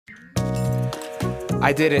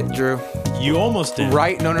I did it, Drew. You almost did.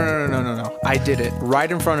 Right? No. I did it.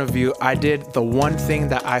 Right in front of you. I did the one thing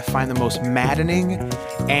that I find the most maddening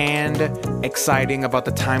and exciting about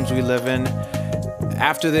the times we live in.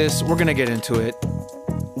 After this, we're going to get into it.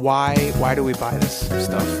 Why do we buy this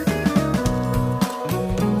stuff?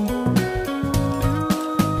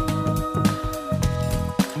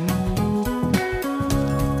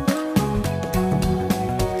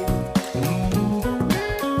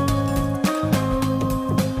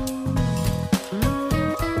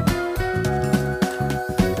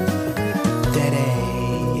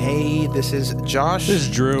 This is Josh. This is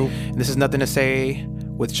Drew. And this is Nothing to Say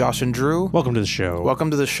with Josh and Drew. Welcome to the show.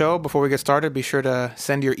 Welcome to the show. Before we get started, be sure to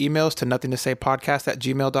send your emails to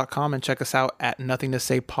nothingtosaypodcast@gmail.com and check us out at Nothing to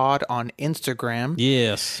Say Pod on Instagram.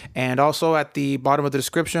 Yes. And also at the bottom of the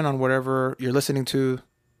description on whatever you're listening to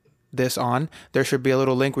this on, there should be a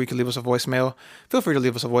little link where you can leave us a voicemail. Feel free to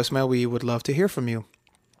leave us a voicemail. We would love to hear from you.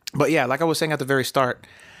 But yeah, like I was saying at the very start,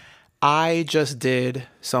 I just did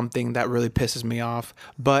something that really pisses me off,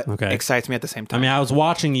 but excites me at the same time. I mean, I was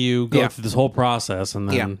watching you go through this whole process, and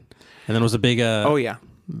then it was a big,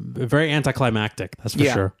 very anticlimactic. That's for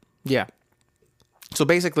sure. Yeah. So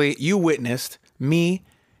basically, you witnessed me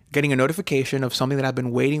getting a notification of something that I've been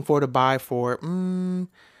waiting for to buy for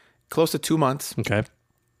close to 2 months. Okay.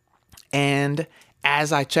 And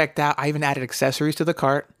as I checked out, I even added accessories to the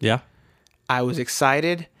cart. Yeah. I was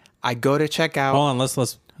excited. I go to check out. Hold on, let's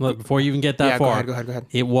look, before you even get that far. Go ahead.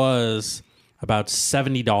 It was about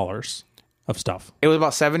 $70 of stuff. It was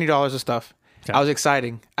about $70 of stuff. Okay. I was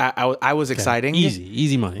exciting. I was exciting.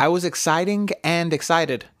 Easy money. I was exciting and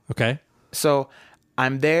excited. Okay. So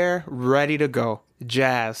I'm there, ready to go,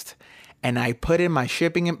 jazzed, and I put in my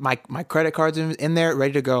shipping, my credit cards in there,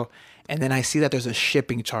 ready to go, and then I see that there's a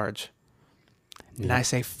shipping charge, and I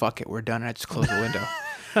say, "Fuck it, we're done." And I just close the window.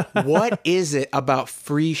 What is it about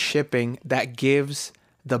free shipping that gives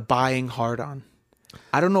the buying hard on?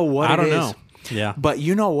 I don't know what it is. I don't know. Yeah. But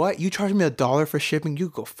you know what? You charge me $1 for shipping, you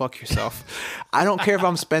go fuck yourself. I don't care if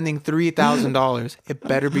I'm spending $3,000. It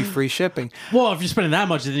better be free shipping. Well, if you're spending that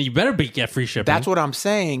much, then you better get free shipping. That's what I'm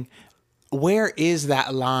saying. Where is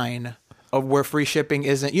that line of where free shipping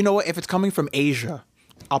isn't? You know what? If it's coming from Asia,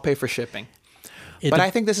 I'll pay for shipping. But I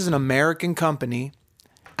think this is an American company.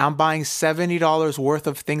 I'm buying $70 worth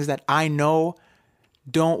of things that I know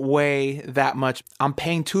don't weigh that much. I'm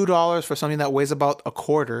paying $2 for something that weighs about a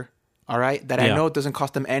quarter, all right? That I know it doesn't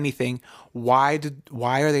cost them anything. Why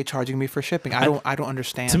are they charging me for shipping? I don't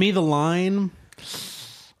understand. To me, the line,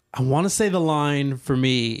 I want to say the line for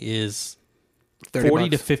me is $40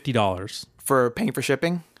 to $50 for paying for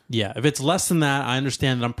shipping. Yeah, if it's less than that, I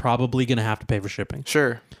understand that I'm probably going to have to pay for shipping.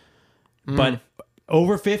 Sure. But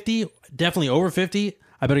over 50, definitely over 50,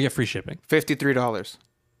 I better get free shipping. $53.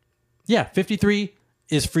 Yeah, 53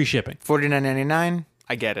 is free shipping. $49.99,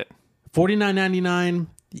 I get it. $49.99.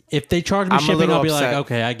 If they charge me shipping, I'll be upset. Like,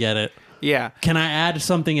 okay, I get it. Yeah. Can I add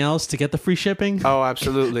something else to get the free shipping? Oh,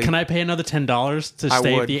 absolutely. Can I pay another $10 to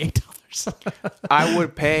save the $8? I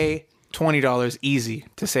would pay $20 easy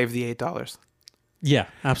to save the $8. Yeah,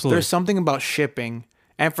 absolutely. There's something about shipping,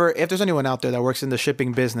 and if there's anyone out there that works in the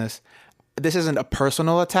shipping business, this isn't a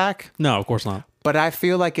personal attack. No, of course not. But I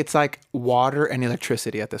feel like it's like water and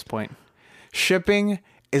electricity at this point. Shipping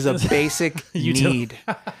is a basic need.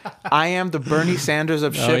 I am the Bernie Sanders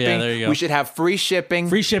of shipping. Yeah, there you go. We should have free shipping.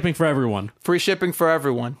 Free shipping for everyone. Free shipping for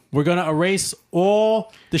everyone. We're going to erase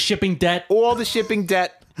all the shipping debt. All the shipping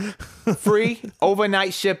debt. Free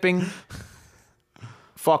overnight shipping.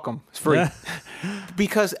 Fuck them. It's free.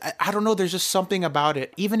 Because, I don't know, there's just something about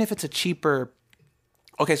it. Even if it's a cheaper...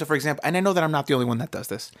 Okay, so for example, and I know that I'm not the only one that does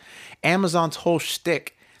this. Amazon's whole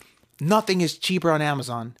shtick, nothing is cheaper on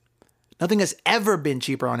Amazon. Nothing has ever been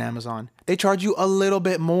cheaper on Amazon. They charge you a little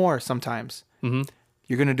bit more sometimes. Mm-hmm.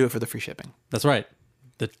 You're going to do it for the free shipping. That's right.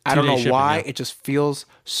 I don't know why. It just feels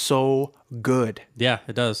so good. Yeah,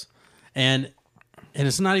 it does. And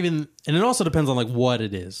it's not even... And it also depends on like what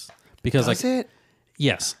it is. Because Does it?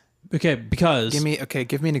 Yes. Okay, because... Give me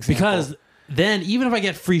an example. Because then even if I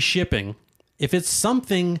get free shipping... If it's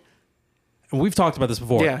something, and we've talked about this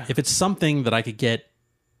before, if it's something that I could get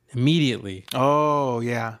immediately. Oh,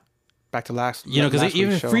 yeah. Back to last because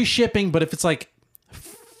even free shipping, but if it's like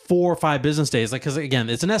 4 or 5 business days, like, because again,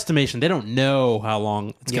 it's an estimation. They don't know how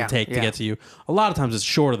long it's going to take to get to you. A lot of times it's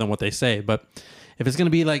shorter than what they say, but if it's going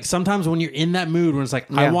to be like, sometimes when you're in that mood when it's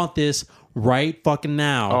like, I want this right fucking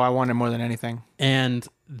now. Oh, I want it more than anything. And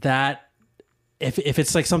that, if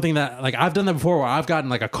it's like something that, like I've done that before where I've gotten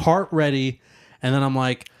like a cart ready, and then I'm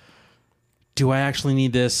like, do I actually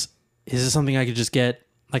need this? Is this something I could just get?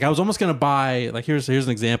 Like I was almost going to buy, like here's an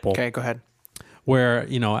example. Okay, go ahead. where,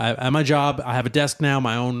 you know, at my job, I have a desk now,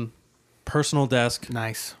 my own personal desk.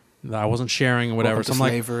 Nice. That I wasn't sharing or whatever. Welcome So to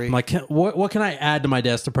slavery. I'm like, what can I add to my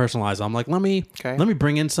desk to personalize? I'm like, let me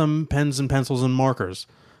bring in some pens and pencils and markers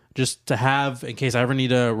just to have in case I ever need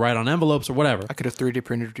to write on envelopes or whatever. I could have 3D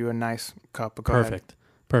printed you a nice cup. But Perfect.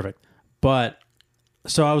 But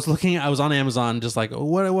so I was on Amazon, just like,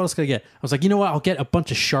 what else can I get? I was like, you know what? I'll get a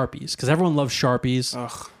bunch of Sharpies because everyone loves Sharpies.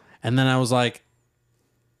 Ugh. And then I was like,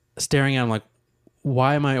 staring at them, like,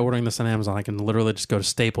 why am I ordering this on Amazon? I can literally just go to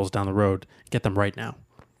Staples down the road, get them right now.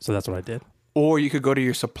 So that's what I did. Or you could go to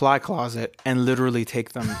your supply closet and literally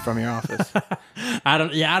take them from your office. I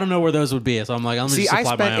don't know where those would be. So I'm like, I'm just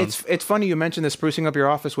supply my own. It's funny you mentioned this, sprucing up your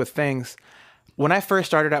office with things. When I first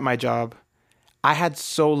started at my job, I had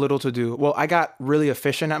so little to do. Well, I got really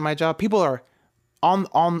efficient at my job. People are on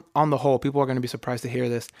the whole, people are going to be surprised to hear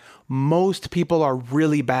this. Most people are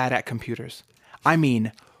really bad at computers. I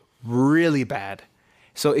mean, really bad.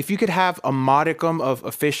 So if you could have a modicum of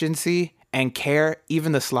efficiency and care,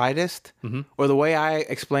 even the slightest, or the way I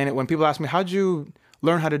explain it, when people ask me, how'd you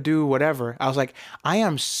learn how to do whatever? I was like, I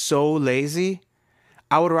am so lazy.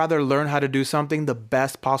 I would rather learn how to do something the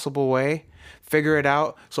best possible way, figure it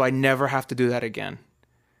out, so I never have to do that again.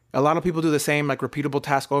 A lot of people do the same, like, repeatable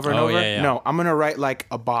task over and over. Yeah. No, I'm going to write like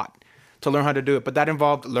a bot to learn how to do it. But that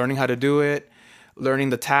involved learning how to do it,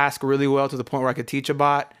 learning the task really well to the point where I could teach a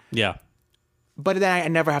bot. Yeah. But then I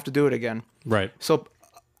never have to do it again. Right. So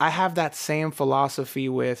I have that same philosophy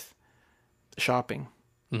with shopping.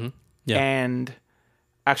 Mm-hmm. Yeah. And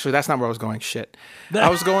actually, that's not where I was going. Shit. I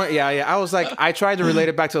was going, yeah. I was like, I tried to relate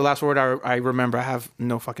it back to the last word I remember. I have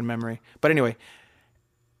no fucking memory. But anyway,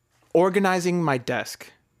 organizing my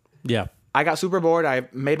desk. Yeah. I got super bored. I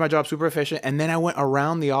made my job super efficient. And then I went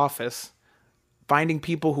around the office finding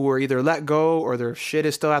people who were either let go or their shit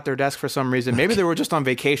is still at their desk for some reason. Maybe they were just on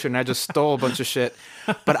vacation and I just stole a bunch of shit.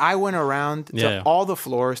 But I went around to all the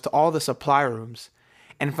floors, to all the supply rooms,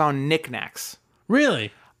 and found knickknacks.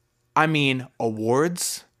 Really? I mean,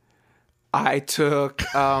 awards. I took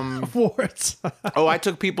awards. I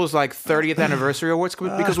took people's like 30th anniversary awards,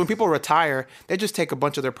 because when people retire, they just take a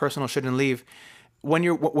bunch of their personal shit and leave. When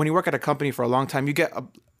you work at a company for a long time, you get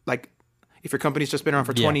if your company's just been around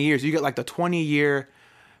for 20 years, you get like the 20-year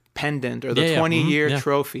pendant or the 20-year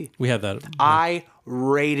trophy. We have that. I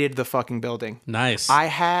raided the fucking building. Nice. I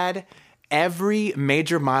had every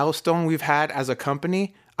major milestone we've had as a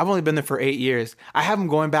company. I've only been there for 8 years. I have them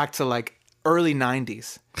going back to like early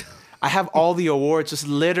 90s. I have all the awards just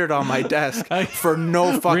littered on my desk for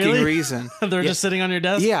no fucking reason. They're just sitting on your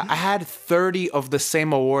desk? Yeah, I had 30 of the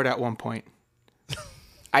same award at one point.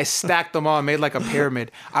 I stacked them all and made like a pyramid.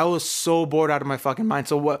 I was so bored out of my fucking mind.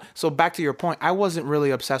 So back to your point, I wasn't really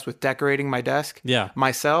obsessed with decorating my desk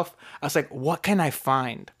myself. I was like, what can I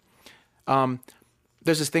find?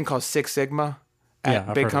 There's this thing called Six Sigma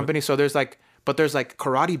at big companies. So there's like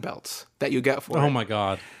karate belts that you get for it. Oh my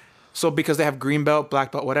God. So because they have green belt,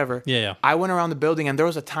 black belt, whatever. Yeah. I went around the building and there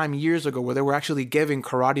was a time years ago where they were actually giving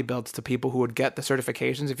karate belts to people who would get the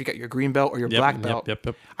certifications if you get your green belt or your black belt.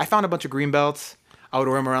 Yep. I found a bunch of green belts. I would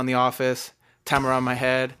wear them around the office, tie them around my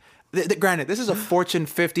head. Granted, this is a Fortune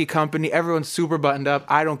 50 company. Everyone's super buttoned up.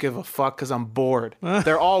 I don't give a fuck because I'm bored.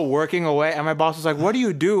 They're all working away. And my boss was like, what do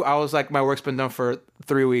you do? I was like, my work's been done for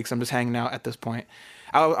 3 weeks. I'm just hanging out at this point.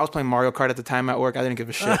 I was playing Mario Kart at the time at work. I didn't give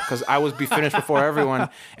a shit because I would be finished before everyone.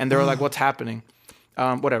 And they were like, what's happening?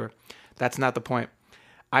 Whatever. That's not the point.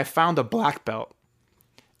 I found a black belt.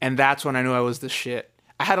 And that's when I knew I was the shit.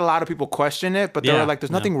 I had a lot of people question it, but they were like,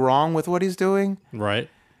 there's nothing wrong with what he's doing. Right.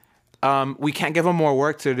 We can't give him more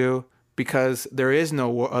work to do because there is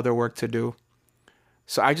no other work to do.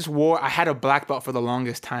 So I had a black belt for the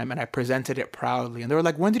longest time and I presented it proudly. And they were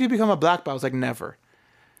like, when did you become a black belt? I was like, never.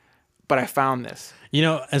 But I found this. You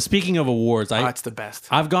know, and speaking of awards, it's the best.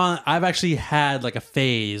 I've actually had like a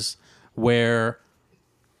phase where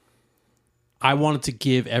I wanted to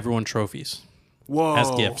give everyone trophies. Whoa,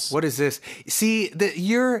 as gifts. What is this? See,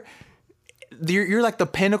 you're like the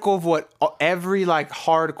pinnacle of what every like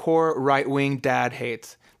hardcore right-wing dad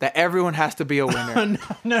hates. That everyone has to be a winner.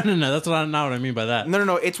 No. That's not what I mean by that.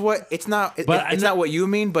 No. It's not what you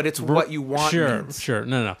mean, but it's what you want. Sure.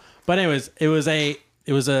 No. But anyways, it was a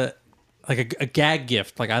gag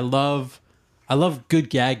gift. Like I love good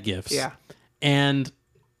gag gifts. Yeah. And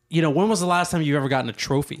you know, when was the last time you ever gotten a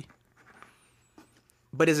trophy?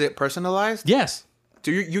 But is it personalized? Yes.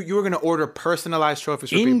 So you were going to order personalized trophies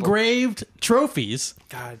for people? Engraved trophies.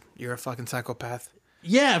 God, you're a fucking psychopath.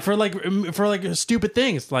 Yeah, for like stupid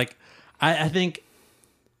things. Like I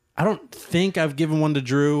don't think I've given one to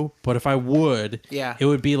Drew, but if I would, it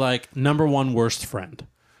would be like #1 worst friend.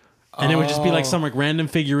 and it would just be like some like random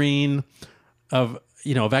figurine of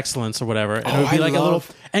of excellence or whatever, and it would be like a little,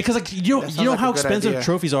 and because like you know how expensive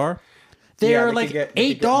trophies are. They're like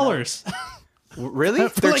 $8. Really?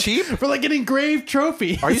 They're cheap for like an engraved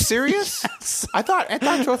trophy. Are you serious? Yes. I thought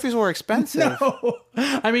trophies were expensive. No.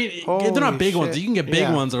 I mean, they're not big ones. You can get big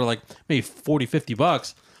ones that are like maybe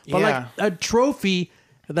 $40-$50, but like a trophy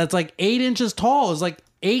that's like 8 inches tall is like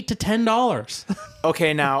 $8 to $10.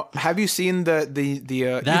 Okay, now have you seen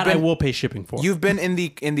the that I will pay shipping for? You've been in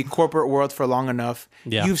the corporate world for long enough.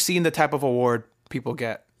 Yeah. You've seen the type of award people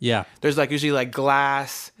get. Yeah. There's like usually like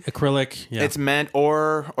glass, acrylic. Yeah. It's meant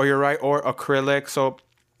or you're right, or acrylic. So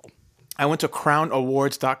I went to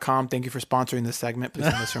crownawards.com. Thank you for sponsoring this segment. Please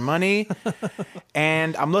send us your money.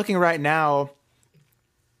 And I'm looking right now.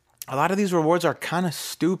 A lot of these rewards are kind of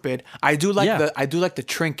stupid. I do like the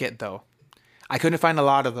trinket though. I couldn't find a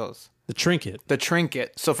lot of those. The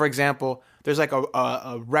trinket. So for example, there's like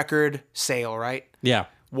a record sale, right? Yeah.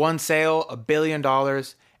 One sale, $1 billion.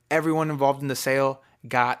 Everyone involved in the sale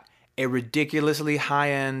got a ridiculously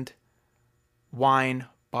high-end wine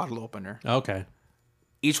bottle opener. Okay.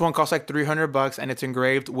 Each one costs like $300 and it's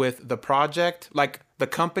engraved with the project, like the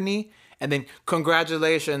company, and then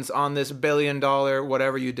congratulations on this $1 billion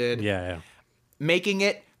whatever you did. Yeah. Making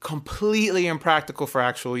it completely impractical for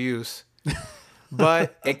actual use.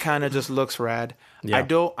 But it kind of just looks rad. Yeah.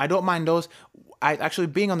 I don't mind those. I actually,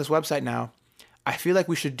 being on this website now, I feel like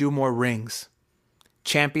we should do more rings.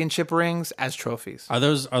 Championship rings as trophies. Are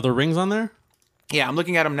there rings on there? Yeah, I'm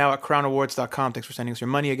looking at them now at crownawards.com. Thanks for sending us your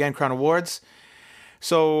money again, Crown Awards.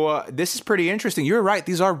 So this is pretty interesting. You're right.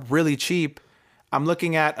 These are really cheap. I'm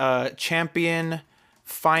looking at a champion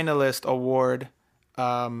finalist award.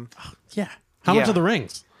 Yeah. How much are the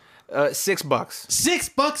rings? $6.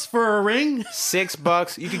 $6 for a ring?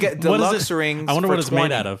 $6. You could get deluxe rings. I wonder for what it's 20.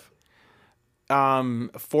 made out of.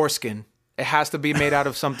 Foreskin. It has to be made out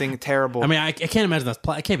of something terrible. I mean, I can't imagine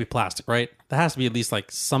it can't be plastic, right? That has to be at least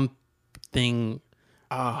like something.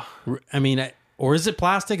 I mean, or is it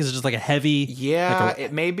plastic? Is it just like a heavy? Yeah,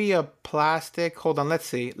 it may be a plastic. Hold on, let's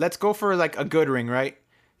see. Let's go for like a good ring, right?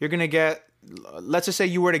 You're gonna get. Let's just say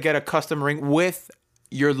you were to get a custom ring with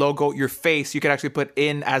your logo, your face. You could actually put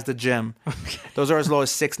in as the gem. Okay. Those are as low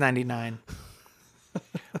as $6.99.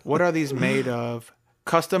 What are these made of?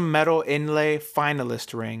 Custom metal inlay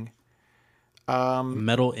finalist ring.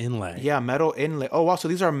 Metal inlay. Yeah, metal inlay. Oh, wow. So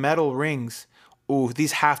these are metal rings. Ooh,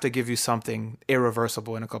 these have to give you something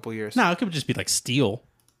irreversible in a couple years. No, it could just be like steel.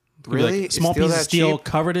 Really? Like small piece of steel cheap?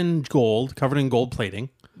 covered in gold plating.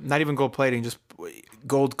 Not even gold plating, just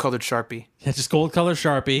gold colored Sharpie. Yeah, just gold colored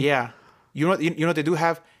Sharpie. Yeah. You know what they do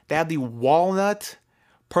have? They have the walnut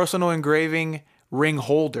personal engraving ring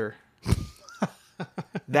holder.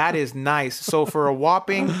 That is nice. So for a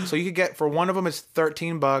whopping, so you could get, for one of them it's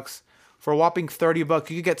 $13. For a whopping $30,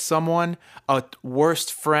 you could get someone a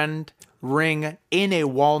worst friend ring in a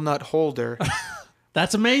walnut holder.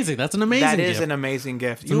 That's amazing. That's an amazing gift. That is an amazing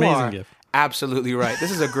gift. You are absolutely right.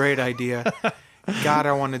 This is a great idea. God,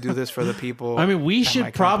 I want to do this for the people. I mean, we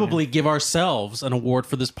should probably give ourselves an award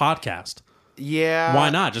for this podcast. Yeah.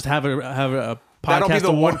 Why not? Just have a podcast. That'll be the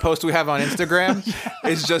award. one post we have on Instagram.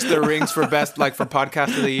 It's just the rings for best, like for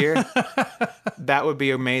podcast of the year. That would be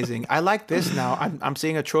amazing. I like this now. I'm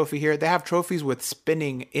seeing a trophy here. They have trophies with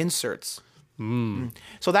spinning inserts.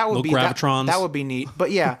 So that would be that would be neat. But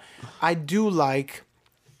yeah, I like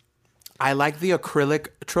the acrylic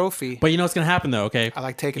trophy. But you know what's gonna happen though? Okay, I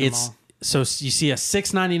like taking them all. So you see a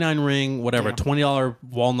 $6.99 ring, whatever, $20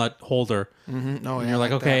 walnut holder. Mm-hmm. And you're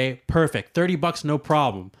like, okay, perfect, $30, no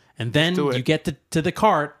problem. And then you get to the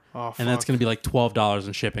cart, and then it's going to be like $12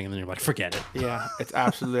 in shipping, and then you're like, forget it. Yeah, it's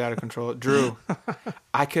absolutely out of control. Drew,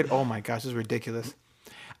 oh my gosh, this is ridiculous.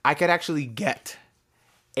 I could actually get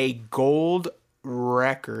a gold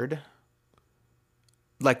record,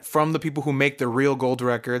 like from the people who make the real gold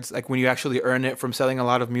records, like when you actually earn it from selling a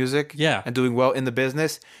lot of music and doing well in the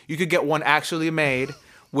business. You could get one actually made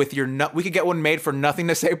with we could get one made for Nothing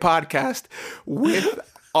to Say podcast with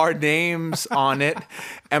our names on it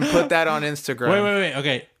and put that on Instagram. Wait.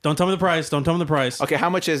 Okay. Don't tell me the price. Okay. How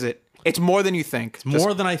much is it? It's more than you think. It's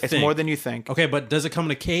more than I think. It's more than you think. Okay. But does it come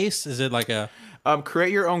in a case? Is it like a...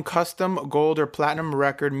 create your own custom gold or platinum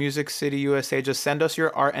record, Music City, USA. Just send us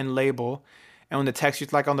your art and label. And when the text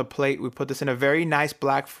you'd like on the plate, we put this in a very nice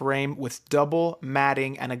black frame with double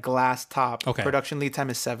matting and a glass top. Okay. Production lead time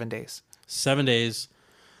is 7 days. 7 days.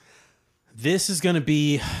 This is going to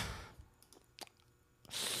be...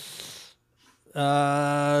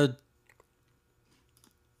 I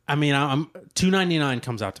mean, I'm $299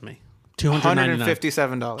 comes out to me.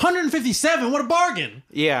 $157. $157. What a bargain!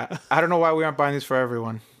 Yeah, I don't know why we aren't buying these for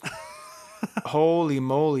everyone. Holy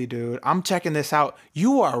moly, dude. I'm checking this out.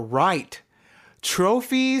 You are right.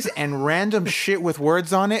 Trophies and random shit with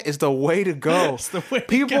words on it is the way to go. It's the way to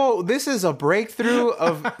People, this is a breakthrough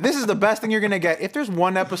of this is the best thing you're gonna get. If there's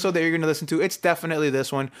one episode that you're gonna listen to, it's definitely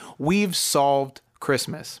this one. We've solved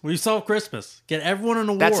Christmas. We solved Christmas. Get everyone an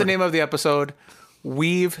award. That's the name of the episode.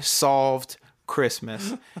 We've solved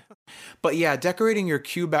Christmas. But yeah, decorating your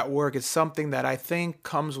cube at work is something that I think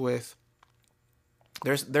comes with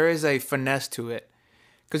there is a finesse to it.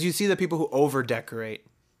 Because you see the people who over decorate.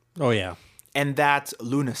 Oh yeah. And that's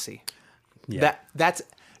lunacy. Yeah. That's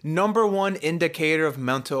number one indicator of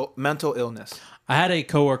mental illness. I had a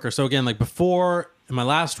coworker. So again, like before in my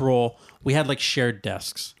last role, we had like shared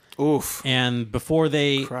desks. Oof. And before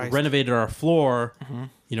they renovated our floor,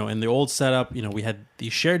 you know, in the old setup, you know, we had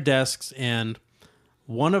these shared desks, and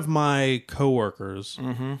one of my coworkers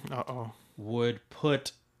would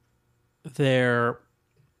put their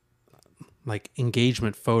like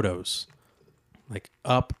engagement photos like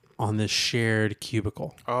up on this shared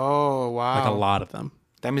cubicle. Oh, wow. Like a lot of them.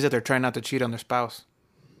 That means that they're trying not to cheat on their spouse.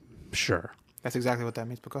 Sure. That's exactly what that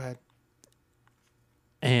means, but go ahead.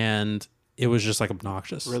 And it was just like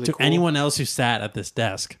obnoxious really to cool. anyone else who sat at this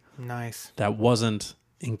desk. Nice. That wasn't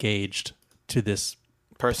engaged to this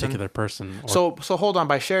particular person. So hold on.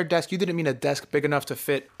 By shared desk, you didn't mean a desk big enough to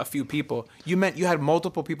fit a few people. You meant you had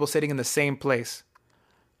multiple people sitting in the same place.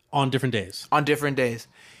 On different days. On different days.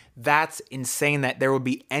 That's insane that there would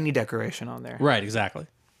be any decoration on there. Right, exactly.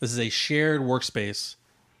 This is a shared workspace,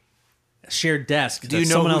 a shared desk. Do you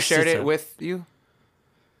know who shared it with you?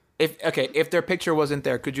 If their picture wasn't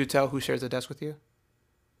there, could you tell who shares the desk with you?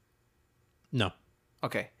 No.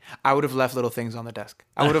 Okay. I would have left little things on the desk.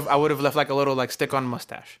 I would have left like a little like stick-on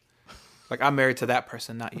mustache. Like, I'm married to that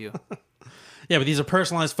person, not you. Yeah, but these are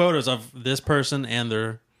personalized photos of this person and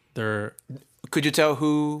their Could you tell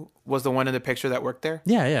who was the one in the picture that worked there?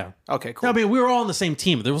 Yeah. Okay, cool. No, I mean, we were all on the same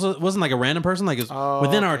team. There wasn't like a random person. Like, it was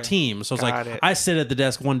within our team. So it's Got like, it. I sit at the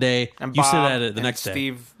desk one day, And you Bob sit at it the and next day.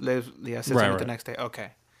 Steve lives, sits Right, on it the right. next day.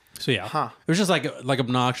 Okay. So yeah, Huh. it was just like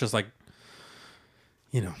obnoxious, like,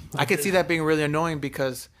 you know. I could see that being really annoying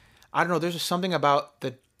because, I don't know, there's just something about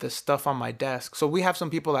the stuff on my desk. So we have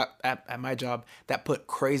some people at my job that put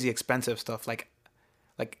crazy expensive stuff, like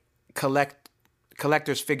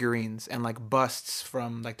collector's figurines and like busts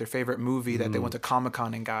from like their favorite movie that they went to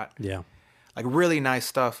Comic-Con and got. Yeah. Like really nice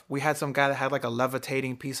stuff. We had some guy that had like a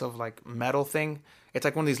levitating piece of like metal thing. It's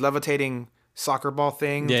like one of these levitating soccer ball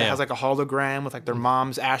things that has like a hologram with like their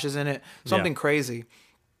mom's ashes in it. Something crazy.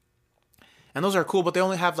 And those are cool, but they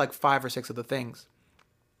only have like 5 or 6 of the things.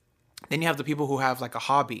 Then you have the people who have like a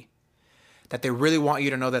hobby that they really want you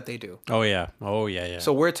to know that they do. Oh yeah.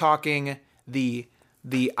 So we're talking the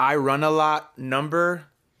I run a lot number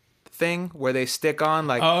thing where they stick on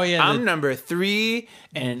like, I'm number 3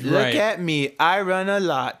 and look at me, I run a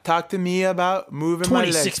lot. Talk to me about moving my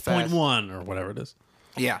legs fast. 26.1 or whatever it is.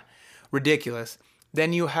 Yeah, ridiculous.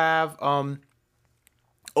 Then you have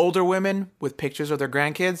older women with pictures of their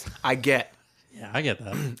grandkids. I get that.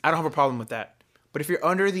 I don't have a problem with that. But if you're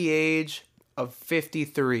under the age of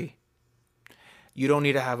 53, you don't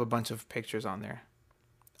need to have a bunch of pictures on there.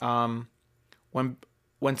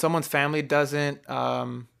 When someone's family doesn't, I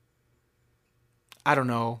don't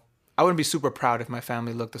know. I wouldn't be super proud if my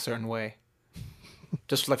family looked a certain way.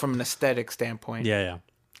 Just like from an aesthetic standpoint. Yeah.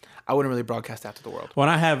 I wouldn't really broadcast that to the world. Well,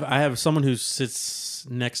 I have someone who sits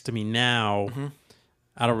next to me now.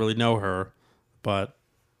 I don't really know her, but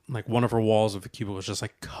like one of her walls of the cubicle was just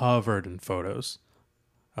like covered in photos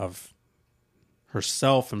of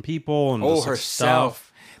herself and people and just, like, herself.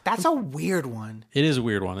 stuff. That's a weird one. It is a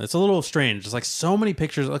weird one. It's a little strange. It's like so many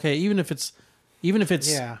pictures. Okay, even if it's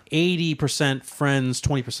 80% friends,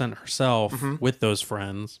 20% herself with those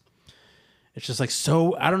friends, it's just like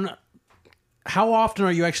so. I don't know. How often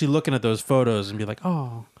are you actually looking at those photos and be like,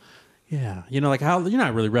 oh, yeah, you know, like how you're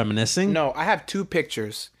not really reminiscing. No, I have 2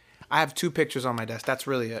 pictures. I have 2 pictures on my desk. That's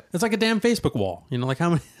really it. It's like a damn Facebook wall. You know, like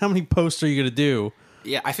how many posts are you gonna do?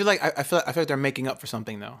 Yeah, I feel like they're making up for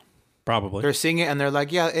something though. Probably. They're seeing it and they're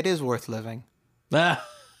like, yeah, it is worth living. Ah.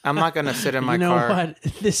 I'm not gonna sit in my you know car. What?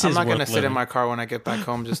 I'm not gonna sit in my car when I get back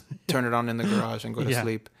home. Just turn it on in the garage and go to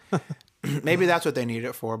sleep. Maybe that's what they need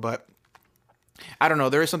it for, but I don't know.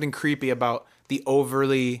 There is something creepy about the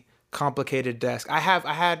overly complicated desk. I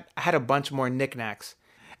had a bunch more knickknacks,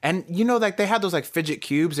 and you know, like they had those like fidget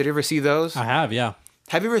cubes. Did you ever see those? I have, yeah.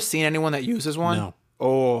 Have you ever seen anyone that uses one? No.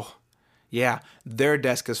 Oh, yeah. Their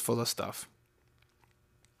desk is full of stuff.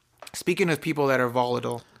 Speaking of people that are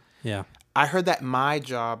volatile, Yeah. I heard that my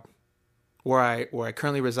job, where I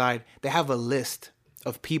currently reside, they have a list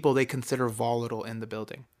of people they consider volatile in the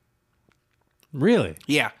building. Really?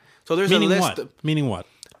 Yeah. So there's Meaning a list. what? Meaning what?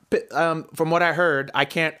 From what I heard, I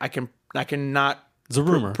cannot It's a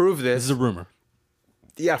rumor. prove this. This is a rumor.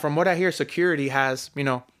 Yeah, from what I hear, security has,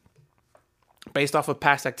 based off of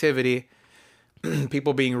past activity,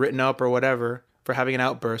 people being written up or whatever for having an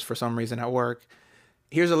outburst for some reason at work.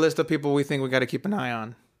 Here's a list of people we think we got to keep an eye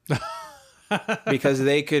on because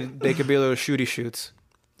they could be little shooty shoots.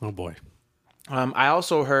 Oh boy. I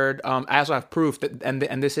also heard. I also have proof that,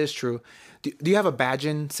 and this is true. Do you have a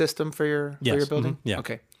badging system for your building? Mm-hmm. Yeah.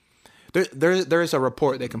 Okay. There is a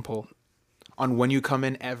report they can pull on when you come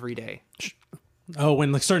in every day. Oh,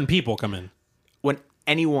 when like certain people come in. When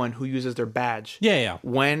anyone who uses their badge. Yeah.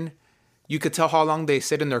 When you could tell how long they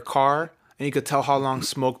sit in their car, and you could tell how long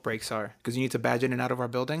smoke breaks are because you need to badge in and out of our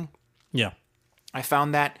building. Yeah. I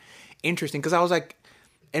found that interesting because I was like,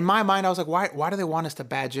 in my mind, I was like, why do they want us to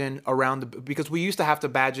badge in around because we used to have to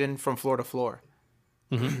badge in from floor to floor.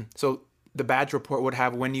 Mm-hmm. So the badge report would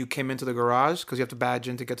have when you came into the garage because you have to badge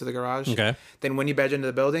in to get to the garage. Okay. Then when you badge into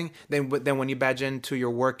the building, then when you badge into your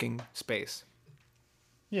working space.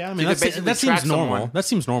 Yeah, I mean So that seems normal. That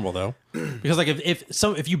seems normal though, because like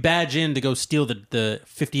if you badge in to go steal the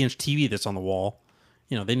 50-inch TV that's on the wall,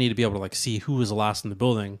 they need to be able to like see who was the last in the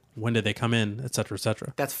building, when did they come in, et cetera, et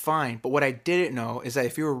cetera. That's fine, but what I didn't know is that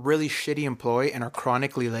if you're a really shitty employee and are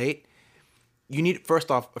chronically late, you need first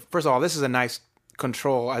of all, this is a nice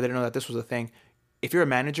control. I didn't know that this was a thing. If you're a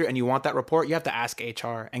manager and you want that report, you have to ask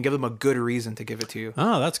HR and give them a good reason to give it to you.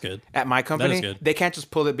 Oh, that's good. At my company, that is good. They can't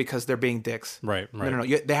just pull it because they're being dicks. Right. No.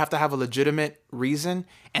 They have to have a legitimate reason,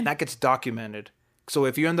 and that gets documented. So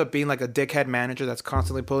if you end up being like a dickhead manager that's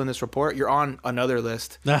constantly pulling this report, you're on another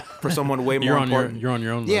list for someone way more important. You're on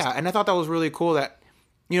your own list. Yeah, and I thought that was really cool that,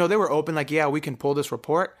 they were open like, yeah, we can pull this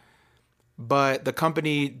report, but the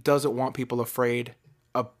company doesn't want people afraid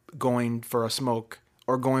of going for a smoke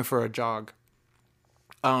or going for a jog.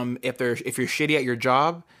 If you're shitty at your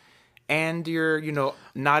job and you're,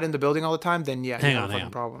 not in the building all the time, then yeah, you have a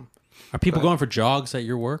fucking problem. Are people going for jogs at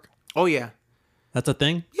your work? Oh yeah. That's a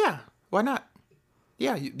thing? Yeah. Why not?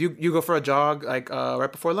 Yeah, you go for a jog like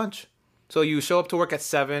right before lunch. So you show up to work at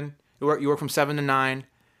 7. You work from 7 to 9.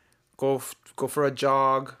 Go for a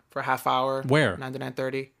jog for a half hour. Where? 9 to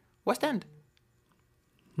 9:30. West End.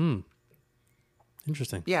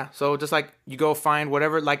 Interesting. Yeah, so just like you go find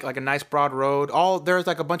whatever like a nice broad road. There's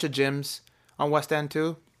like a bunch of gyms on West End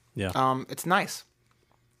too. Yeah. It's nice.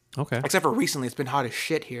 Okay. Except for recently, it's been hot as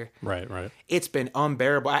shit here. Right. It's been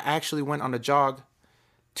unbearable. I actually went on a jog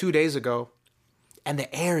 2 days ago, and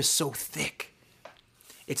the air is so thick.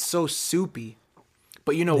 It's so soupy.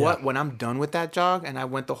 But you know what? When I'm done with that jog, and I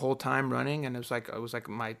went the whole time running, and it was like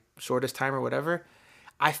my shortest time or whatever,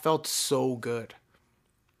 I felt so good.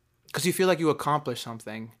 Because you feel like you accomplished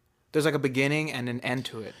something. There's like a beginning and an end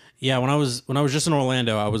to it. Yeah, when I was just in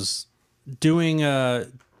Orlando, I was doing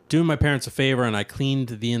my parents a favor, and I cleaned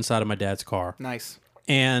the inside of my dad's car. Nice.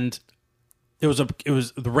 And it was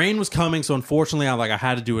the rain was coming, so unfortunately, I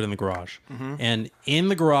had to do it in the garage. Mm-hmm. And in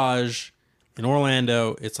the garage in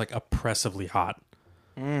Orlando, it's like oppressively hot.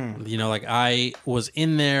 Like I was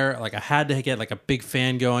in there, like I had to get like a big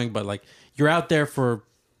fan going, but like you're out there for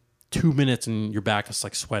 2 minutes and your back is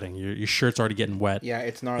like sweating. Your shirt's already getting wet. Yeah,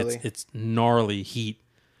 it's gnarly. It's gnarly heat.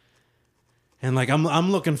 And like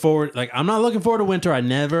I'm looking forward. Like I'm not looking forward to winter. I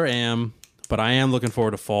never am, but I am looking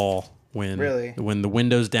forward to fall when the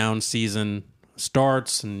windows down season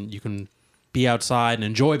starts and you can be outside and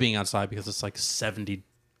enjoy being outside because it's like 70,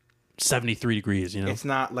 73 degrees. It's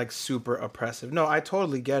not like super oppressive. No, I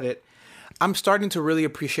totally get it. I'm starting to really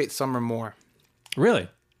appreciate summer more. Really?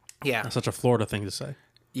 Yeah. That's such a Florida thing to say.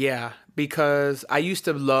 Yeah, because I used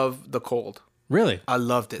to love the cold. Really? I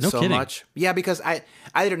loved it No so kidding. much. Yeah, because I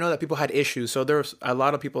didn't know that people had issues. So there's a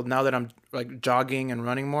lot of people now that I'm like jogging and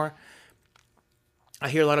running more. I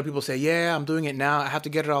hear a lot of people say, "Yeah, I'm doing it now. I have to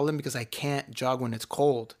get it all in because I can't jog when it's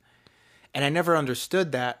cold." And I never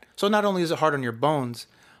understood that. So not only is it hard on your bones,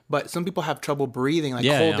 but some people have trouble breathing. Like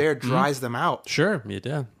cold air dries them out. Sure, you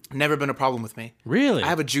did. Never been a problem with me. Really? I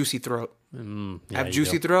have a juicy throat. Yeah, I have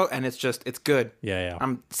juicy throat, and it's good. Yeah.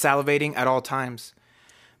 I'm salivating at all times.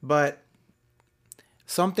 But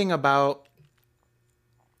something about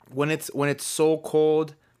when it's so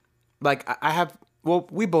cold, like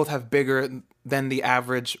we both have bigger than the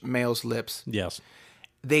average male's lips. Yes.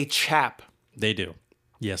 They chap. They do.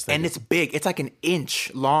 Yes, and do. It's big. It's like an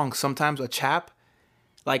inch long sometimes, a chap.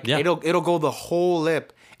 Like it'll go the whole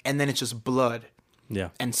lip, and then it's just blood.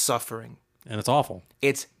 Yeah. And suffering. And it's awful.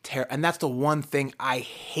 It's terrible. And that's the one thing I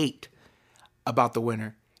hate about the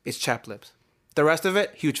winter is chapped lips. The rest of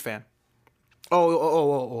it, huge fan.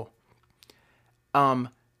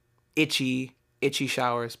 Itchy, itchy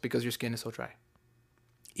showers because your skin is so dry.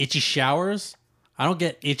 Itchy showers? I don't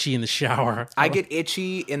get itchy in the shower. I get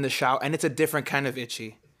itchy in the shower, and it's a different kind of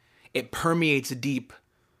itchy. It permeates deep,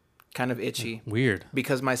 kind of itchy. Weird.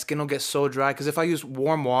 Because my skin will get so dry. Because if I use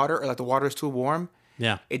warm water, or like the water is too warm,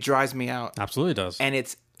 it dries me out. Absolutely does. And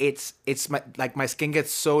it's my skin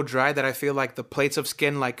gets so dry that I feel like the plates of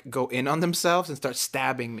skin like go in on themselves and start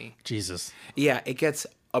stabbing me. Jesus. Yeah, it gets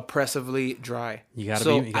oppressively dry. You gotta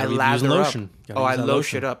so be I using lather lotion. up. I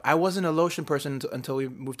lotion it up. I wasn't a lotion person until we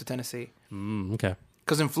moved to Tennessee. Okay.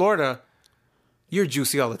 Because in Florida, you're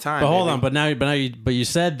juicy all the time. But hold on. But you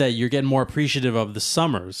said that you're getting more appreciative of the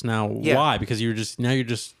summers now. Yeah. Why? Because you were just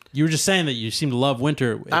saying that you seem to love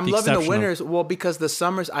winter. I'm loving the winters. Well, because the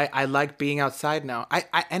summers, I like being outside now.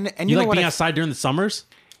 And you like being outside during the summers?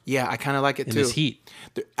 Yeah, I kind of like it in too. This heat.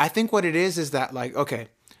 I think what it is that like, okay,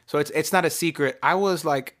 so it's not a secret. I was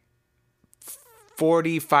like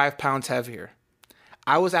 45 pounds heavier.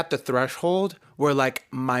 I was at the threshold where like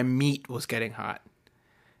my meat was getting hot.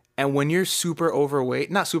 And when you're super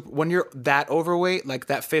overweight, when you're that overweight, like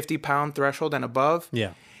that 50-pound threshold and above,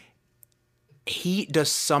 yeah, heat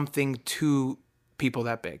does something to people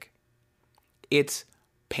that big. It's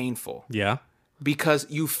painful. Yeah. Because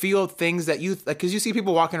you feel things that you, like, because you see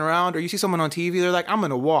people walking around or you see someone on TV, they're like, I'm going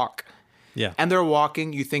to walk. Yeah. And they're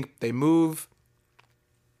walking, you think they move.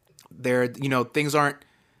 Things aren't,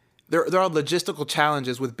 there are logistical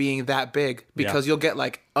challenges with being that big because you'll get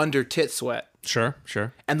like under tit sweat. Sure.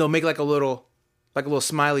 And they'll make like a little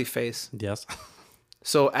smiley face. Yes.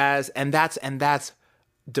 So that's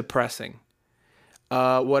depressing.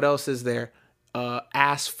 What else is there?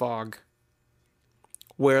 Ass fog,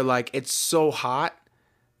 where like it's so hot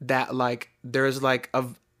that like there's like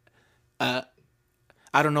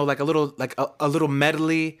I don't know, like a little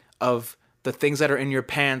medley of the things that are in your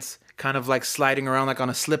pants kind of like sliding around like on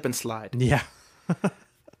a slip and slide. Yeah.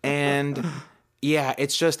 And yeah,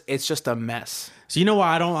 it's just a mess. So you know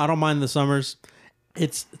why I don't mind the summers?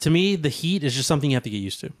 It's, to me, the heat is just something you have to get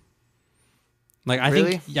used to. Like I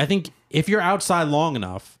think if you're outside long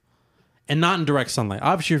enough and not in direct sunlight,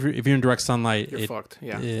 obviously if you're in direct sunlight, you're fucked.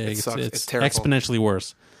 Yeah, it sucks. It's terrible. Exponentially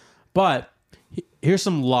worse. But here's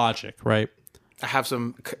some logic, right? I have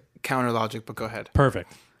some counter logic, but go ahead.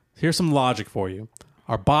 Perfect. Here's some logic for you.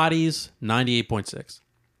 Our body's 98.6.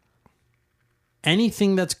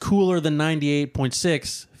 Anything that's cooler than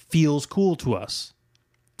 98.6 feels cool to us,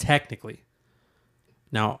 technically.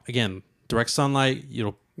 Now, again, direct sunlight,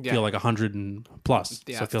 you'll feel like 100 and plus,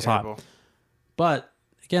 so it feels terrible. Hot. But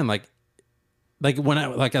again, like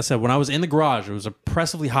I said, when I was in the garage, it was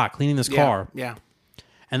oppressively hot cleaning this car. Yeah.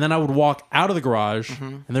 And then I would walk out of the garage,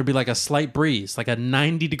 and there'd be like a slight breeze, like a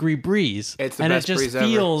 90-degree breeze. It's the best breeze ever.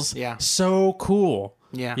 And it just feels so cool.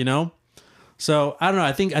 Yeah. You know? So, I don't know.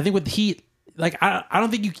 I think with the heat, like, I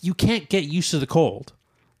don't think you can't get used to the cold.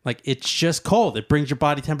 Like, it's just cold. It brings your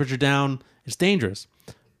body temperature down. It's dangerous.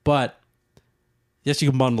 But, yes, you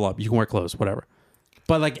can bundle up. You can wear clothes, whatever.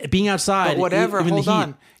 But, like, being outside... But whatever, hold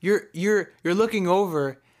on. You're looking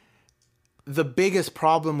over the biggest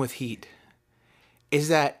problem with heat is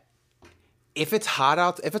that if it's hot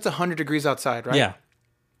out, if it's 100 degrees outside, right? Yeah.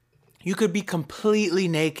 You could be completely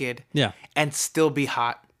naked and still be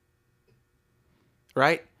hot.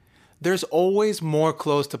 Right? There's always more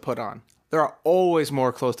clothes to put on. There are always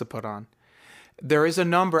more clothes to put on. There is a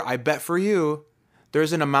number, I bet for you,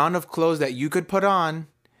 there's an amount of clothes that you could put on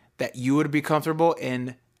that you would be comfortable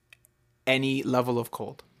in any level of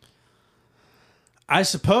cold. I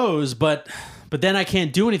suppose, but then I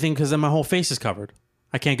can't do anything because then my whole face is covered.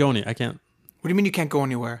 I can't go I can't. What do you mean you can't go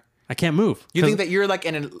anywhere? I can't move. You think that you're like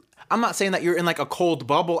I'm not saying that you're in like a cold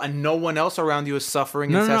bubble and no one else around you is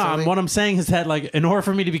suffering incessantly. No. What I'm saying is that like in order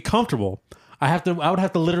for me to be comfortable, I would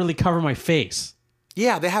have to literally cover my face.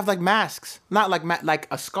 Yeah, they have like masks, not like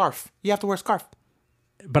a scarf. You have to wear a scarf.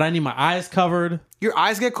 But I need my eyes covered. Your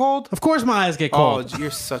eyes get cold? Of course my eyes get cold. Oh,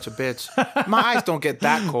 you're such a bitch. My eyes don't get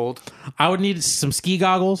that cold. I would need some ski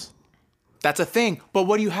goggles. That's a thing. But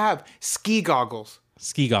what do you have? Ski goggles.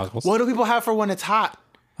 Ski goggles. What do people have for when it's hot?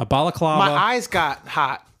 A balaclava. My eyes got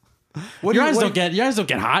hot. Your eyes don't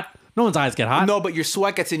get hot. No one's eyes get hot. No, but your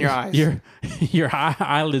sweat gets in your eyes. Your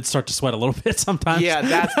eyelids start to sweat a little bit sometimes. Yeah,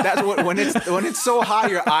 that's what when it's so hot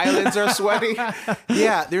your eyelids are sweaty.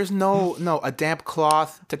 Yeah, there's a damp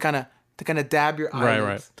cloth to kind of dab your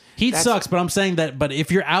eyelids. Right. Heat sucks, but I'm saying that. But if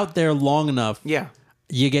you're out there long enough,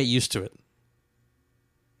 you get used to it.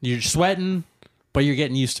 You're sweating, but you're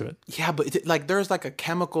getting used to it. Yeah, but like there's like a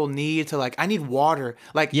chemical need to like I need water.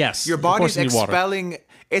 Like yes, your body's expelling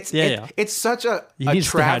It's such a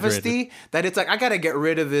travesty that it's like, I got to get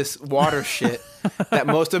rid of this water shit that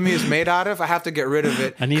most of me is made out of. I have to get rid of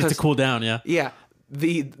it. I need it to cool down, yeah. Yeah.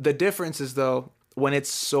 The difference is, though, when it's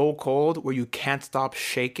so cold where you can't stop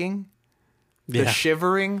shaking, the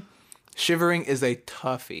shivering is a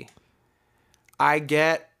toughie. I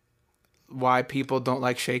get why people don't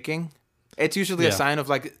like shaking. It's usually a sign of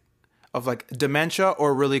like dementia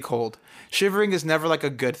or really cold. Shivering is never like a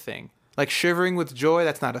good thing. Like shivering with joy,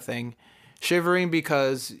 that's not a thing. Shivering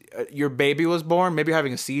because your baby was born, maybe you're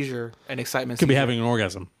having a seizure, an excitement Could seizure. be having an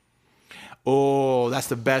orgasm. Oh, that's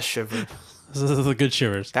the best shiver. Those are the good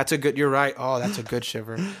shivers. That's a good, you're right. Oh, that's a good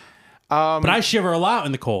shiver. But I shiver a lot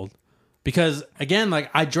in the cold because, again,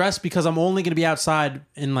 like I dress because I'm only going to be outside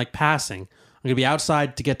in like passing. I'm going to be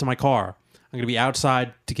outside to get to my car. I'm going to be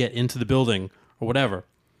outside to get into the building or whatever.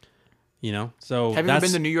 You know, so have you ever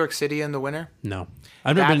been to New York City in the winter? No,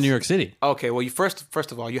 I've never been to New York City. Okay, well, you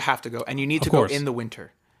first of all, you have to go, and you need to go in the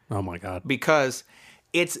winter. Oh my god, because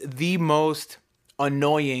it's the most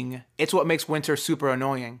annoying. It's what makes winter super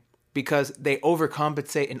annoying because they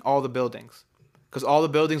overcompensate in all the buildings because all the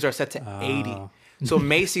buildings are set to 80. So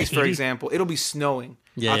Macy's, for example, it'll be snowing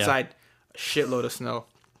outside, a shitload of snow,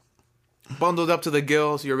 bundled up to the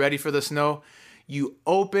gills. You're ready for the snow. You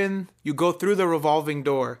go through the revolving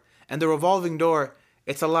door. And the revolving door,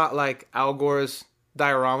 it's a lot like Al Gore's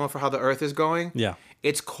diorama for how the Earth is going. Yeah.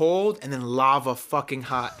 It's cold and then lava fucking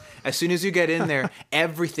hot. As soon as you get in there,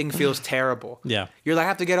 everything feels terrible. Yeah. You're like, I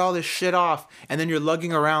have to get all this shit off. And then you're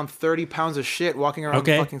lugging around 30 pounds of shit walking around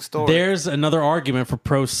the fucking store. There's another argument for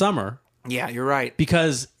pro summer. Yeah, you're right.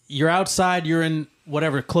 Because you're outside, you're in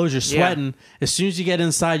whatever clothes you're sweating. Yeah. As soon as you get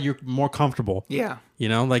inside, you're more comfortable. Yeah. You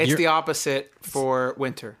know, like it's the opposite for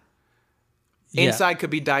winter. Inside could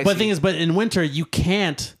be dicey. But the thing is, in winter, you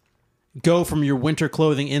can't go from your winter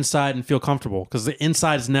clothing inside and feel comfortable because the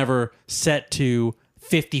inside is never set to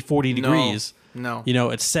 50, 40 degrees. No. You know,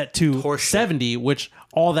 it's set to 70, which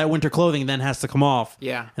all that winter clothing then has to come off.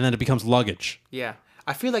 Yeah. And then it becomes luggage. Yeah.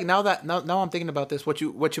 I feel like now I'm thinking about this, what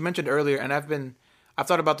you mentioned earlier, and I've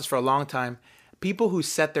thought about this for a long time. People who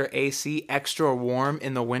set their AC extra warm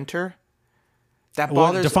in the winter, that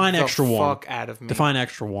bothers the fuck out of me. Define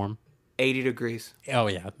extra warm. 80 degrees. Oh,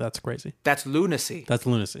 yeah. That's crazy. That's lunacy.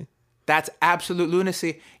 That's absolute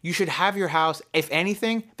lunacy. You should have your house, if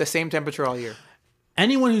anything, the same temperature all year.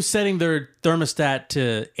 Anyone who's setting their thermostat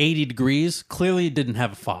to 80 degrees clearly didn't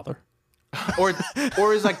have a father.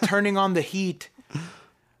 or is like turning on the heat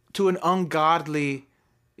to an ungodly,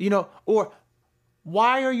 or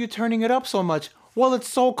why are you turning it up so much? Well, it's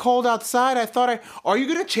so cold outside. Are you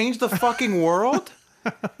going to change the fucking world?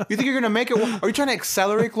 You think you're going to make it? Are you trying to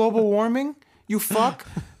accelerate global warming? You fuck.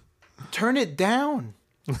 Turn it down.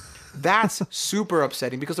 That's super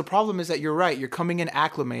upsetting because the problem is that you're right. You're coming in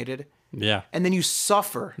acclimated. Yeah. And then you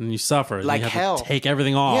suffer. Like you hell. Take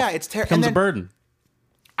everything off. Yeah, it's terrible. It becomes a burden.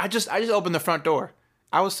 I just opened the front door.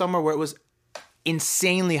 I was somewhere where it was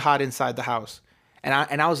insanely hot inside the house. And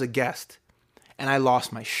I was a guest. And I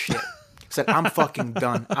lost my shit. Said, I'm fucking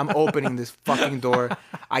done. I'm opening this fucking door.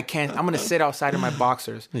 I'm going to sit outside in my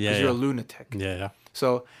boxers because you're a lunatic. Yeah.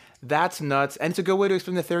 So that's nuts. And it's a good way to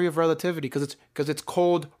explain the theory of relativity because it's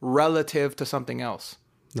cold relative to something else.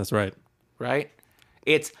 That's right. Right?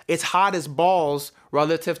 It's hot as balls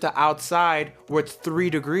relative to outside where it's 3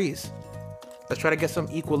 degrees. Let's try to get some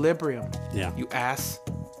equilibrium. Yeah. You ass.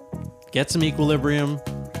 Get some equilibrium.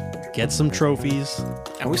 Get some trophies.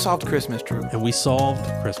 And we solved Christmas, Drew. And we solved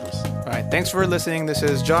Christmas. All right. Thanks for listening. This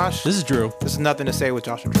is Josh. This is Drew. This is Nothing to Say with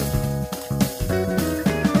Josh and Drew.